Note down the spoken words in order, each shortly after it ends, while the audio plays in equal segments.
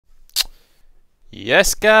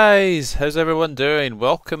Yes guys, how's everyone doing?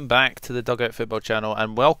 Welcome back to the Dugout Football channel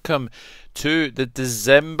and welcome to the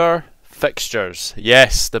December fixtures.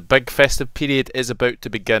 Yes, the big festive period is about to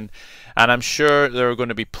begin and I'm sure there are going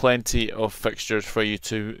to be plenty of fixtures for you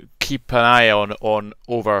to keep an eye on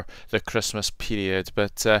over the Christmas period.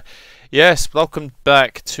 But yes, welcome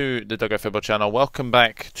back to the Dugout Football channel. Welcome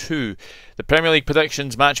back to the Premier League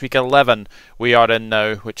predictions match week 11 we are in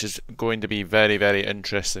now, which is going to be very, very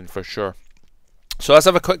interesting for sure. So let's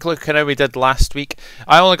have a quick look at how we did last week.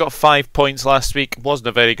 I only got 5 points last week. Wasn't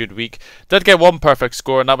a very good week. Did get one perfect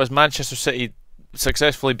score, and that was Manchester City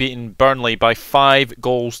successfully beating Burnley by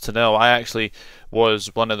 5-0. I actually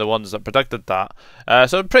was one of the ones that predicted that.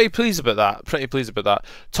 So I'm pretty pleased about that.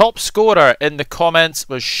 Top scorer in the comments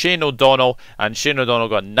was Cian Dolan, and Cian Dolan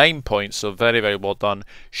got 9 points. So very, very well done,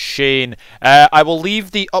 Shane. I will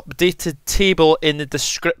leave the updated table in the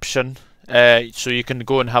description, so you can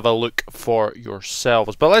go and have a look for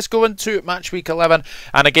yourselves. But let's go into match week 11,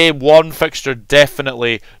 and again one fixture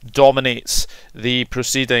definitely dominates the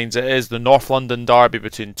proceedings. It is the North London derby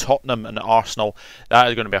between Tottenham and Arsenal. That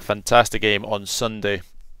is going to be a fantastic game on Sunday,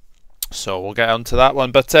 so we'll get on to that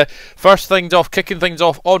one. But kicking things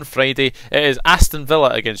off on Friday, it is Aston Villa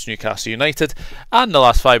against Newcastle United, and the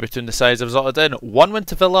last 5 between the sides have resulted in 1 win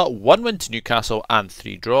to Villa, 1 win to Newcastle, and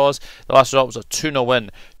 3 draws. The last result was a 2-0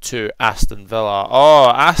 win to Aston Villa. Oh,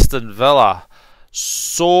 Aston Villa,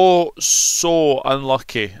 so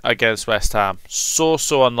unlucky against West Ham. So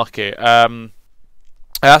unlucky. It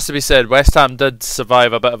has to be said, West Ham did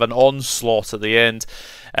survive a bit of an onslaught at the end.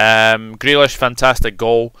 Grealish, fantastic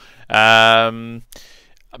goal. But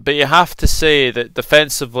you have to say that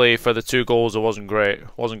defensively for the 2 goals it wasn't great.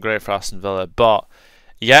 It wasn't great for Aston Villa. But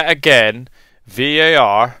yet again,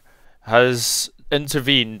 VAR has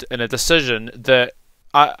intervened in a decision that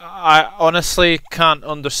I honestly can't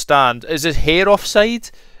understand. Is his hair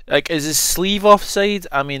offside? Like, is his sleeve offside?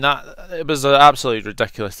 I mean, it was an absolutely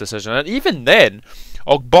ridiculous decision. And even then,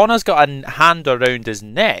 Ogbonna's got a hand around his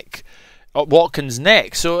neck, Watkins'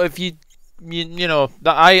 neck. So if you know,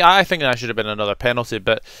 I think that should have been another penalty,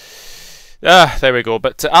 but there we go.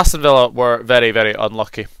 But Aston Villa were very, very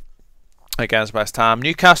unlucky against West Ham.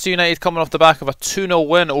 Newcastle United coming off the back of a 2-0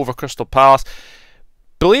 win over Crystal Palace.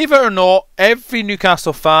 Believe it or not, every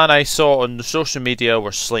Newcastle fan I saw on the social media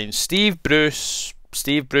were slaying Steve Bruce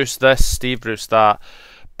this, Steve Bruce that.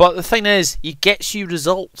 But the thing is, he gets you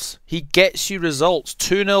results.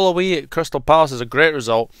 2-0 away at Crystal Palace is a great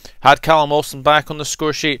result. Had Callum Wilson back on the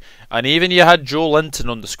score sheet, and even you had Joe Linton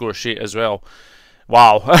on the score sheet as well.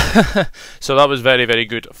 Wow. So that was very, very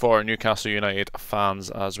good for Newcastle United fans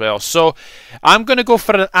as well. So I'm going to go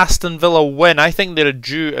for an Aston Villa win. I think they're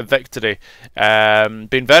due a victory.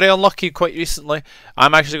 Been very unlucky quite recently.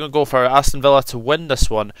 I'm actually going to go for Aston Villa to win this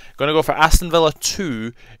one. Going to go for Aston Villa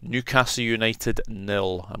 2, Newcastle United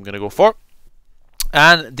 0. I'm going to go for.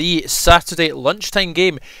 And the Saturday lunchtime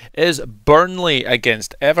game is Burnley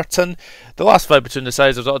against Everton. The last 5 between the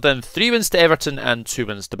sides resulted in 3 wins to Everton and 2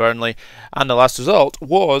 wins to Burnley. And the last result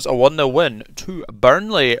was a 1-0 win to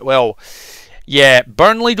Burnley. Well, yeah,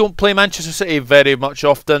 Burnley don't play Manchester City very much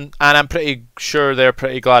often, and I'm pretty sure they're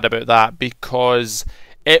pretty glad about that, because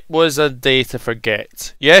it was a day to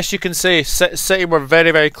forget. Yes, you can say City were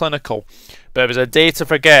very, very clinical, but it was a day to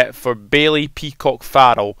forget for Bailey Peacock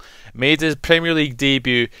Farrell. Made his Premier League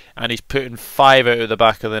debut and he's putting 5 out of the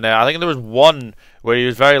back of the net. I think there was one where he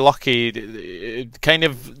was very lucky. It kind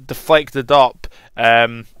of deflected up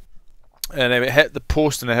and it hit the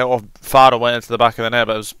post and it hit off Farrell, went into the back of the net,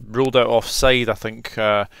 but it was ruled out offside, I think.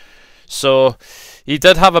 So he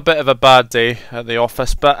did have a bit of a bad day at the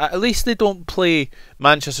office, but at least they don't play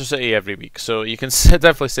Manchester City every week, so you can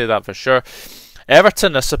definitely say that for sure.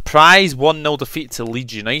 Everton, a surprise 1-0 defeat to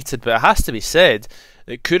Leeds United, but it has to be said,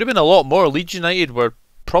 it could have been a lot more. Leeds United were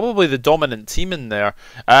probably the dominant team in there.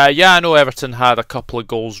 Yeah, I know Everton had a couple of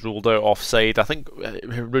goals ruled out offside. I think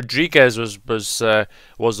Rodriguez was the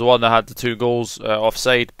one that had the 2 goals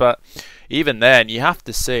offside. But even then, you have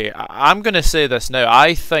to say, I'm going to say this now.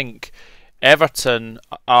 I think Everton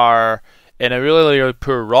are in a really, really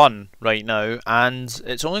poor run right now, and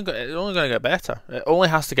it's only going to get better. It only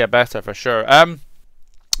has to get better for sure.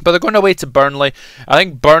 But they're going away to Burnley. I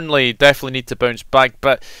think Burnley definitely need to bounce back.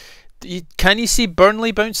 But can you see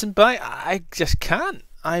Burnley bouncing back? I just can't.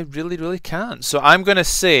 I really, really can't. So I'm going to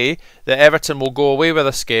say that Everton will go away with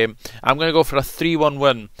this game. I'm going to go for a 3-1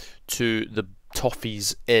 win to the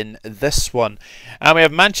Toffees in this one. And we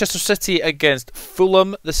have Manchester City against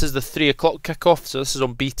Fulham. This is the 3 o'clock kickoff, so this is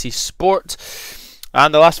on BT Sport.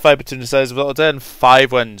 And the last 5 between the sides resulted in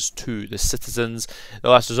 5 wins to the Citizens. The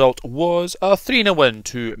last result was a 3-0 win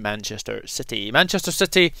to Manchester City. Manchester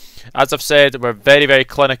City, as I've said, were very, very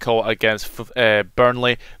clinical against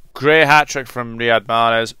Burnley. Great hat-trick from Riyad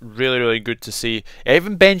Mahrez. Really, really good to see.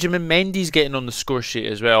 Even Benjamin Mendy's getting on the score sheet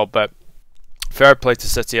as well, but fair play to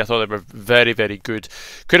City. I thought they were very, very good.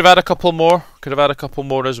 Could have had a couple more. Could have had a couple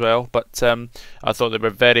more as well. But I thought they were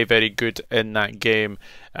very, very good in that game.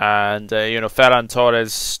 And, you know, Ferran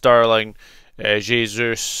Torres, Sterling,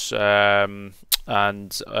 Jesus, and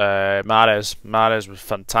Mahrez. Mahrez was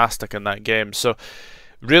fantastic in that game. So,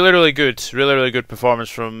 really, really good. Really, really good performance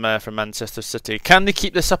from Manchester City. Can they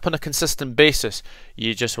keep this up on a consistent basis?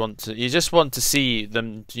 You just want to see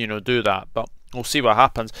them, you know, do that. But we'll see what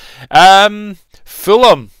happens.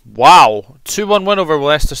 Fulham, wow, 2-1 win over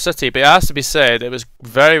Leicester City, but it has to be said, it was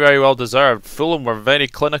very, very well deserved. Fulham were very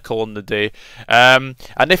clinical on the day, and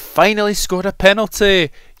they finally scored a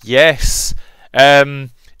penalty. Yes, Ivan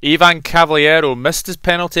Cavallero missed his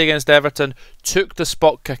penalty against Everton, took the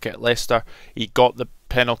spot kick at Leicester. He got the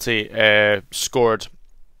penalty scored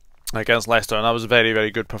against Leicester, and that was a very,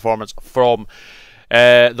 very good performance from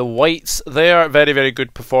the Whites there. Very, very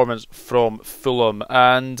good performance from Fulham,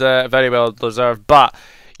 and very well deserved. But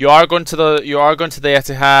you are going to the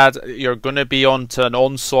Etihad. You're going to be on to an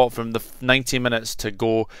onslaught from the 90 minutes to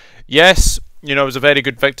go. Yes, you know, it was a very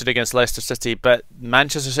good victory against Leicester City, but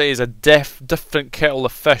Manchester City is a different kettle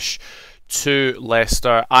of fish to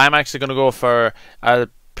Leicester. I'm actually going to go for a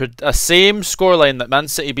same scoreline that Man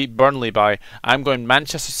City beat Burnley by. I'm going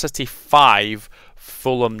Manchester City 5,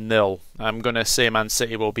 Fulham 0. I'm going to say Man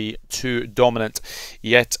City will be too dominant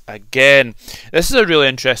yet again. This is a really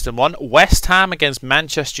interesting one. West Ham against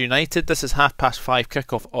Manchester United. This is 5:30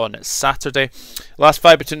 kickoff on Saturday. Last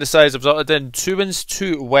 5 between the sides have resulted in 2 wins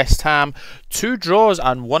to West Ham, 2 draws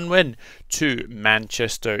and 1 win to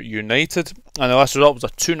Manchester United. And the last result was a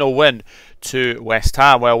 2-0 win to West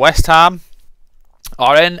Ham. Well, West Ham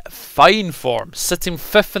are in fine form, sitting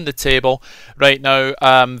 5th in the table right now.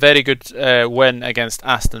 Very good win against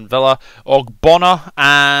Aston Villa. Ogbonna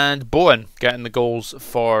and Bowen getting the goals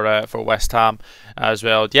for West Ham as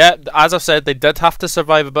well. Yeah, as I've said, they did have to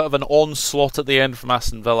survive a bit of an onslaught at the end from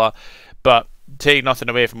Aston Villa, but take nothing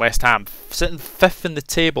away from West Ham. Sitting 5th in the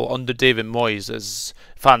table under David Moyes is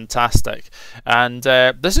fantastic. And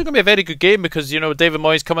this is going to be a very good game because, you know, David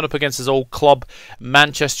Moyes coming up against his old club,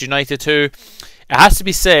 Manchester United, who, it has to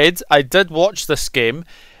be said, I did watch this game.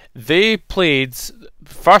 They played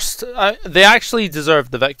first. They actually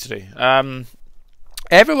deserved the victory.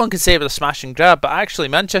 Everyone can say it was a smash and grab, but actually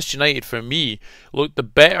Manchester United, for me, looked the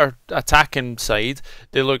better attacking side.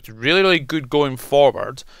 They looked really, really good going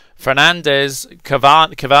forward. Fernandes,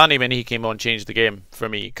 Cavani, when he came on, changed the game for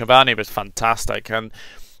me. Cavani was fantastic, and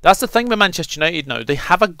that's the thing with Manchester United now. They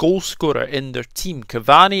have a goal scorer in their team.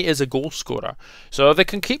 Cavani is a goal scorer. So if they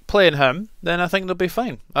can keep playing him, then I think they'll be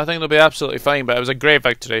fine. I think they'll be absolutely fine. But it was a great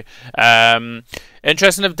victory.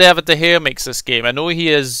 Interesting if David De Gea makes this game. I know he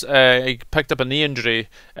picked up a knee injury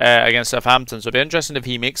against Southampton. So it'll be interesting if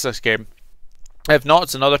he makes this game. If not,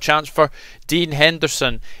 it's another chance for Dean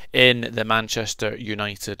Henderson in the Manchester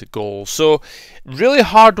United goal. So really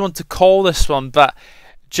hard one to call this one, but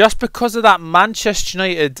just because of that Manchester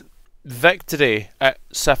United victory at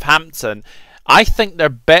Southampton, I think they're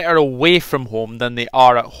better away from home than they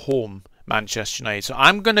are at home, Manchester United. So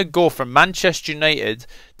I'm going to go for Manchester United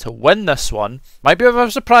to win this one. Might be a bit of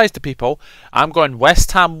a surprise to people. I'm going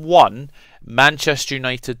West Ham 1, Manchester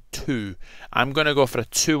United 2. I'm going to go for a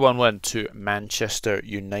 2-1 win to Manchester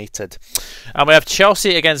United. And we have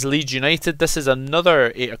Chelsea against Leeds United. This is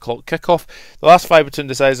another 8 o'clock kickoff. The last 5 between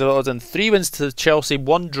the sides resulted in 3 wins to Chelsea,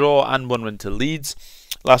 1 draw and 1 win to Leeds.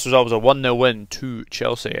 Last result was a 1-0 win to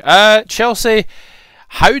Chelsea. Chelsea,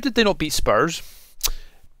 how did they not beat Spurs?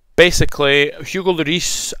 Basically, Hugo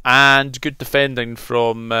Lloris and good defending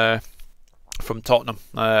from Tottenham.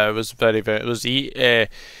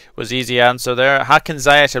 Was easy answer there. Hakan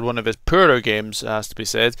Ziyech had one of his poorer games, has to be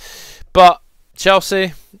said. But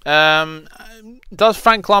Chelsea, does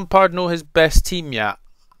Frank Lampard know his best team yet?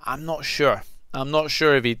 I'm not sure. I'm not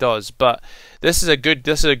sure if he does. But this is a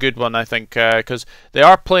good one, I think, because they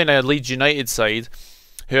are playing a Leeds United side,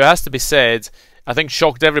 who, has to be said, I think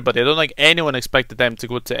shocked everybody. I don't think anyone expected them to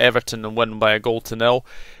go to Everton and win by a 0-0.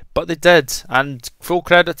 But they did, and full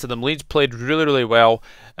credit to them. Leeds played really, really well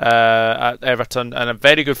at Everton, and a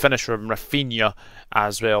very good finish from Rafinha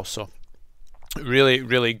as well. So, really,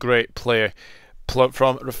 really great play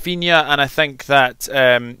from Rafinha, and I think that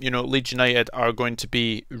Leeds United are going to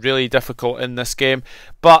be really difficult in this game.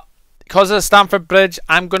 But because of Stamford Bridge,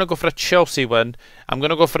 I'm going to go for a Chelsea win. I'm going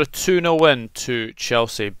to go for a 2-0 win to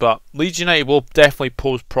Chelsea. But Leeds United will definitely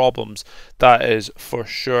pose problems. That is for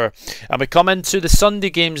sure. And we come into the Sunday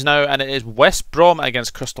games now, and it is West Brom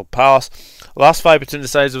against Crystal Palace. Last 5 between the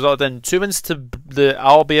sides resulted in 2 wins to the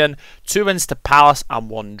Albion, 2 wins to Palace, and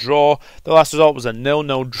 1 draw. The last result was a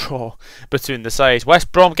 0-0 draw between the sides.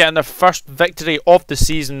 West Brom getting their first victory of the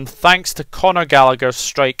season thanks to Conor Gallagher's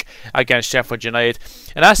strike against Sheffield United.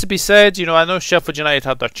 And as to be said, you know, I know Sheffield United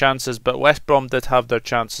had their chances, but West Brom did have their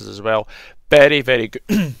chances as well. Very, very good,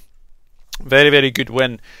 very good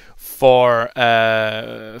win for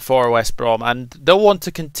West Brom, and they'll want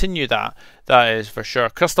to continue that. That is for sure.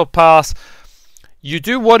 Crystal Palace, you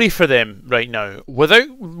do worry for them right now.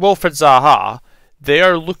 Without Wilfried Zaha, they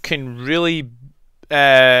are looking really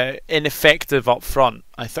ineffective up front.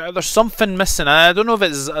 I think there's something missing. I don't know if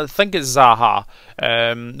it's. I think it's Zaha.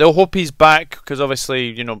 They'll hope he's back because obviously,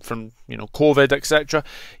 you know, from COVID, etc.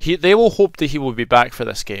 They will hope that he will be back for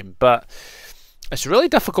this game, but it's a really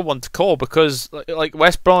difficult one to call because like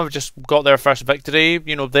West Brom have just got their first victory.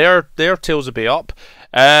 You know, their tails will be up,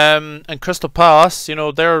 and Crystal Palace, you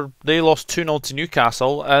know, they lost 2-0 to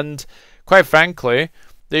Newcastle, and quite frankly,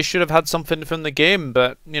 they should have had something from the game,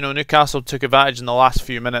 but you know, Newcastle took advantage in the last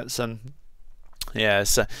few minutes, and yeah,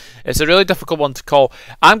 it's a really difficult one to call.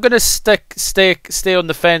 I'm going to stay on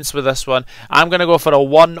the fence with this one. I'm going to go for a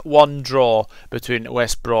 1-1 draw between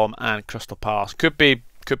West Brom and Crystal Palace. Could be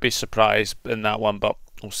surprise in that one, but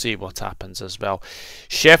we'll see what happens as well.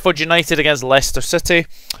 Sheffield United against Leicester City.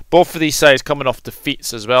 Both of these sides coming off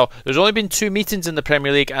defeats as well. There's only been 2 meetings in the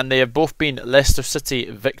Premier League, and they have both been Leicester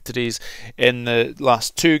City victories in the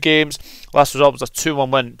last 2 games. Last result was a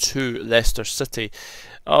 2-1 win to Leicester City.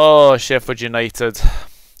 Oh, Sheffield United.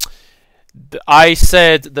 I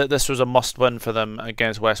said that this was a must-win for them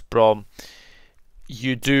against West Brom.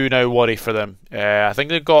 You do now worry for them. I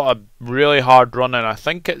think they've got a really hard run, and I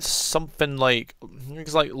think it's something like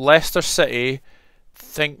Leicester City. I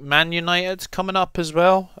think Man United's coming up as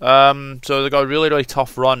well. So they've got a really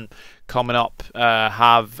tough run coming up.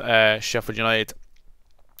 Sheffield United.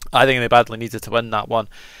 I think they badly needed to win that one,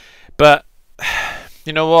 but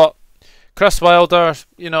you know what? Chris Wilder,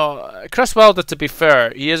 to be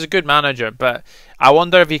fair, he is a good manager, but I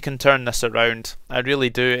wonder if he can turn this around. I really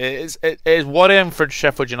do. It is worrying for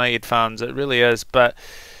Sheffield United fans. It really is. But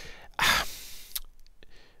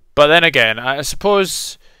then again, I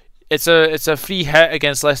suppose it's a free hit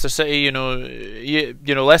against Leicester City. You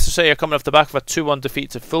know, Leicester City are coming off the back of a 2-1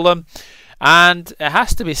 defeat to Fulham, and it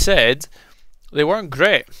has to be said, they weren't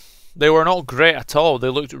great. They were not great at all. They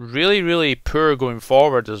looked really poor going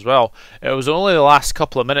forward as well. It was only the last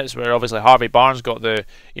couple of minutes where obviously Harvey Barnes got the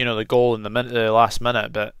goal in the last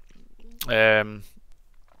minute, but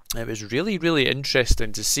it was really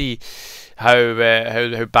interesting to see how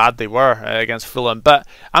bad they were against Fulham. But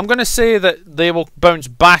I'm going to say that they will bounce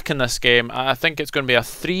back in this game. I think it's going to be a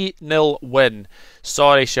 3-0 win.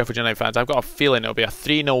 Sorry, Sheffield United fans. I've got a feeling it'll be a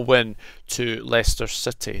 3-0 win to Leicester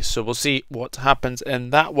City. So we'll see what happens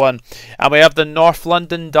in that one. And we have the North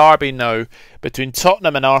London derby now between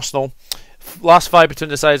Tottenham and Arsenal. Last 5 between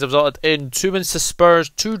the sides have resulted in 2 wins to Spurs,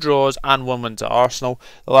 2 draws, and 1 win to Arsenal.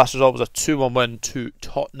 The last result was a 2-1 win to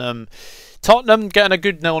Tottenham. Tottenham getting a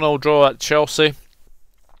good 0-0 draw at Chelsea.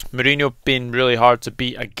 Mourinho being really hard to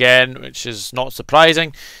beat again, which is not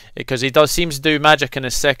surprising because he seems to do magic in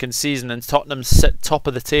his second season, and Tottenham sit top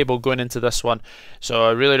of the table going into this one. So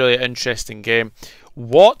a really interesting game.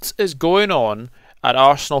 What is going on at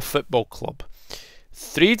Arsenal Football Club?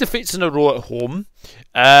 3 defeats in a row at home.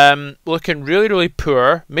 Looking really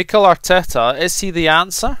poor. Mikel Arteta, is he the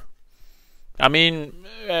answer? I mean,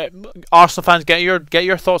 Arsenal fans, get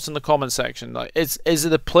your thoughts in the comment section. Like, is it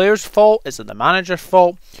the players' fault? Is it the manager's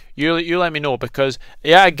fault? You let me know, because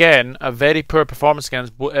again, a very poor performance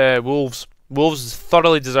against Wolves. Wolves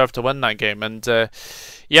thoroughly deserved to win that game, and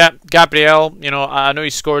Gabriel. I know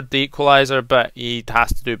he scored the equaliser, but he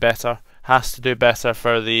has to do better. Has to do better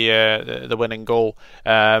for the winning goal.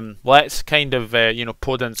 Let's kind of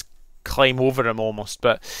Podence climb over him almost,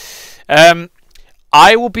 but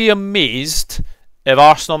I will be amazed if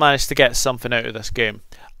Arsenal manage to get something out of this game.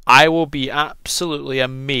 I will be absolutely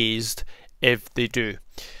amazed if they do.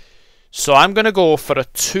 So I'm going to go for a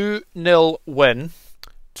 2-0 win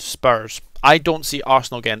to Spurs. I don't see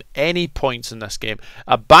Arsenal getting any points in this game.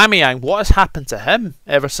 Aubameyang, what has happened to him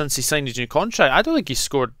ever since he signed his new contract? I don't think he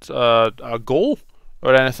scored a goal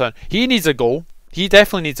or anything. He needs a goal. He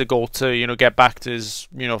definitely needs a goal to get back to his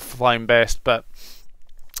flying best. But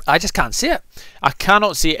I just can't see it. I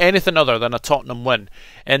cannot see anything other than a Tottenham win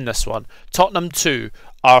in this one. Tottenham 2,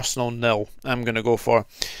 Arsenal 0. I'm going to go for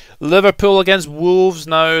Liverpool against Wolves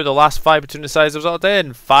now. The last 5 between the sides resulted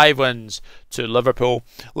in 5 wins to Liverpool.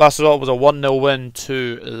 Last result was a 1-0 win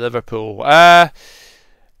to Liverpool.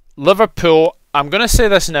 Liverpool, I'm going to say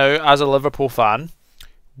this now as a Liverpool fan.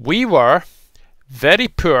 We were very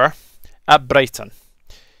poor at Brighton.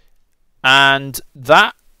 And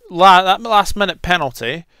that last minute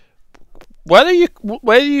penalty, whether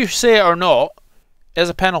you say it or not, is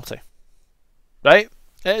a penalty, right?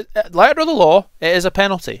 Letter of the law, it is a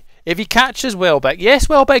penalty. If he catches Welbeck, yes,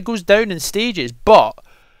 Welbeck goes down in stages, but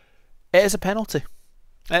it is a penalty.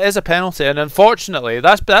 It is a penalty, and unfortunately,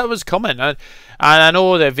 that was coming. And I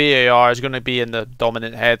know that VAR is going to be in the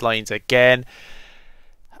dominant headlines again.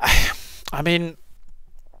 I mean,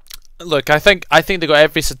 look, I think they got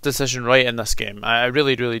every decision right in this game. I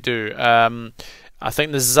really, really do. I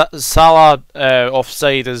think the Salah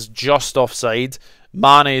offside is just offside.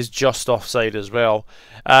 Mane is just offside as well.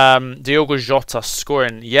 Diogo Jota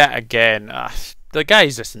scoring yet again. The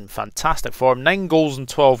guy's just in fantastic form. 9 goals in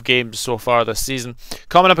 12 games so far this season.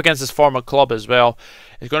 Coming up against his former club as well.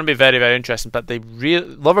 It's going to be very, very interesting. But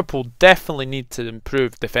Liverpool definitely need to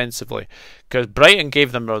improve defensively, because Brighton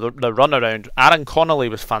gave them the runaround. Aaron Connolly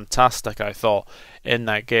was fantastic, I thought, in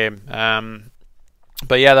that game.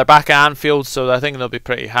 But yeah, they're back at Anfield, so I think they'll be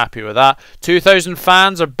pretty happy with that. 2,000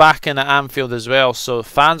 fans are back in at Anfield as well, so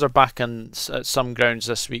fans are back in at some grounds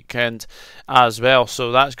this weekend as well.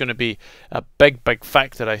 So that's going to be a big, big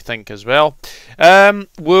factor, I think, as well.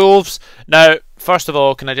 Wolves. Now, first of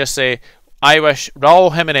all, can I just say, I wish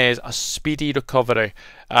Raul Jimenez a speedy recovery.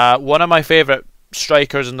 One of my favourite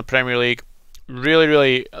strikers in the Premier League. Really,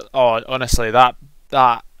 really, honestly, that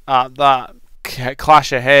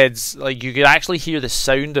clash of heads, like, you could actually hear the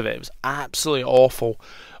sound of it. It was absolutely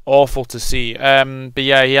awful to see. But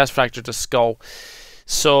yeah, he has fractured his skull,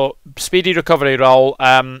 so speedy recovery, Raul.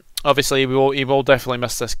 Obviously he will definitely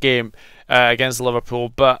miss this game against Liverpool,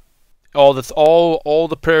 but all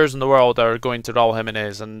the prayers in the world are going to Raul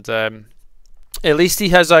Jimenez, and at least he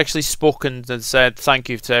has actually spoken and said thank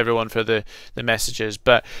you to everyone for the messages.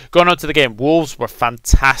 But going on to the game, Wolves were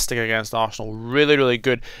fantastic against Arsenal. Really, really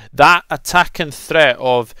good. That attacking threat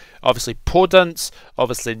of obviously Podence,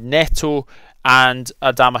 obviously Neto, and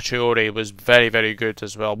Adama Traore was very, very good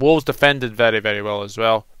as well. Wolves defended very, very well as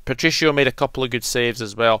well. Patricio made a couple of good saves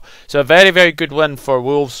as well. So a very, very good win for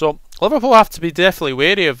Wolves. So Liverpool have to be definitely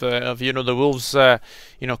wary of the Wolves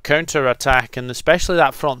counter attack, and especially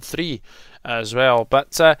that front three as well.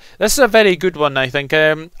 But this is a very good one, I think.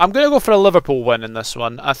 I'm going to go for a Liverpool win in this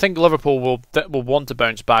one. I think Liverpool will want to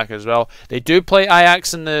bounce back as well. They do play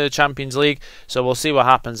Ajax in the Champions League, so we'll see what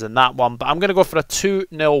happens in that one. But I'm going to go for a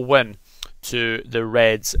 2-0 win to the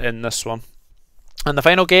Reds in this one. And the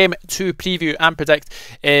final game to preview and predict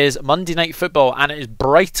is Monday Night Football, and it is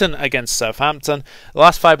Brighton against Southampton. The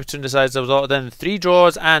last 5 between the sides resulted in 3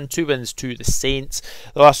 draws and 2 wins to the Saints.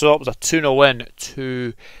 The last result was a 2-0 win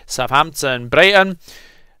to Southampton. Brighton,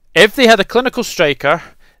 if they had a clinical striker,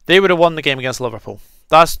 they would have won the game against Liverpool.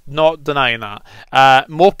 That's not denying that.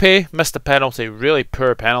 Mope missed a penalty, really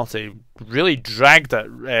poor penalty. Really dragged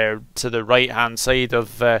it to the right hand side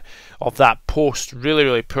of that post. Really,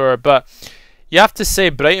 really poor. But you have to say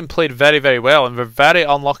Brighton played very, very well, and were very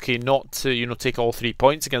unlucky not to take all 3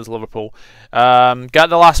 points against Liverpool. Got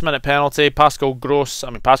the last minute penalty. Pascal Gross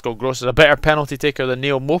is a better penalty taker than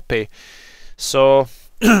Neil Mope. So,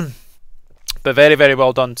 but very, very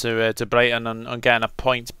well done to Brighton on getting a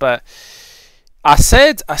point. But I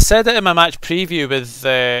said it in my match preview with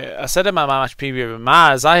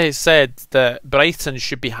Maz. I said that Brighton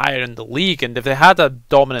should be higher in the league, and if they had a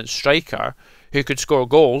dominant striker who could score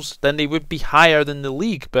goals, then they would be higher than the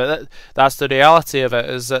league. But that's the reality of it,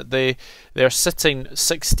 is that they're sitting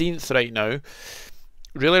 16th right now.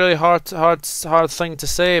 Really, really hard thing to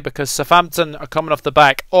say, because Southampton are coming off the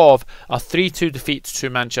back of a 3-2 defeat to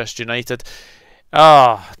Manchester United.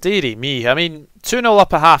 Dearie me. I mean, 2-0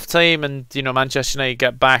 up at half time, and Manchester United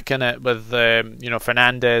get back in it with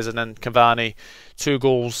Fernandes and then Cavani, 2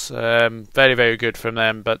 goals. Very, very good from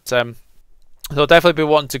them. But they'll definitely be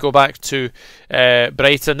wanting to go back to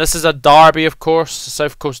Brighton. This is a derby, of course,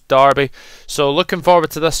 South Coast derby. So looking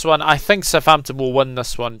forward to this one. I think Southampton will win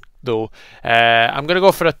this one, though. I'm going to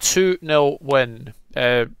go for a 2-0 win.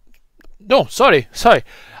 No, sorry.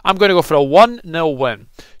 I'm going to go for a 1-0 win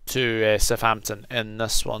to Southampton in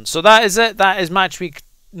this one. So that is it. That is match week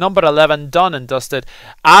number 11 done and dusted.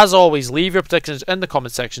 As always, leave your predictions in the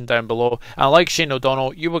comment section down below, and like Shane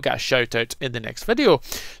O'Donnell, you will get a shout out in the next video.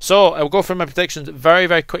 So I'll go through my predictions very,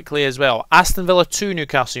 very quickly as well. Aston Villa 2,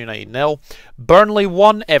 Newcastle United 0, Burnley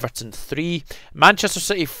 1, Everton 3, Manchester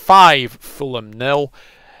City 5, Fulham 0,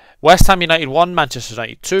 West Ham United 1, Manchester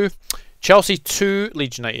United 2, Chelsea 2,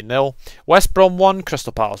 Leeds United 0, West Brom 1,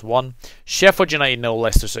 Crystal Palace 1, Sheffield United 0,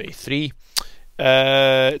 Leicester City 3,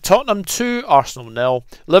 Tottenham 2, Arsenal 0,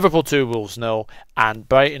 Liverpool 2, Wolves 0, and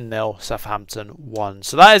Brighton 0, Southampton 1.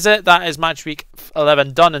 So that is it. That is match week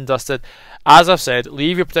 11 done and dusted. As I've said,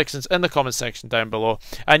 leave your predictions in the comment section down below.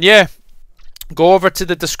 And yeah, go over to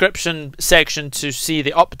the description section to see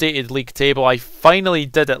the updated league table. I finally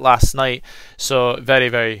did it last night, so very,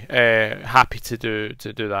 very happy to do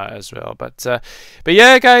that as well. But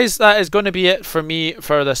yeah, guys, that is going to be it for me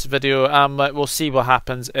for this video. We'll see what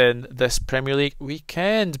happens in this Premier League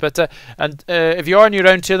weekend. But if you are new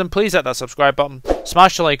around here, then please hit that subscribe button,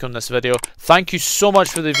 smash a like on this video. Thank you so much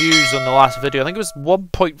for the views on the last video. I think it was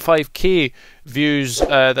 1.5k views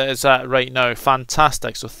that it's at right now.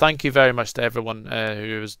 Fantastic. So thank you very much to everyone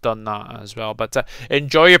who has done that as well. But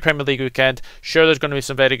enjoy your Premier League weekend. Sure, there's going to be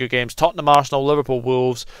some very good games. Tottenham, Arsenal, Liverpool,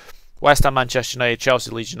 Wolves, West Ham, Manchester United,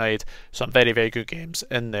 Chelsea, Leeds United. Some very, very good games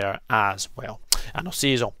in there as well. And I'll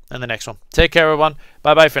see you all in the next one. Take care, everyone.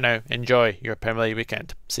 Bye bye for now. Enjoy your Premier League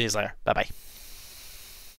weekend. See you later. Bye bye.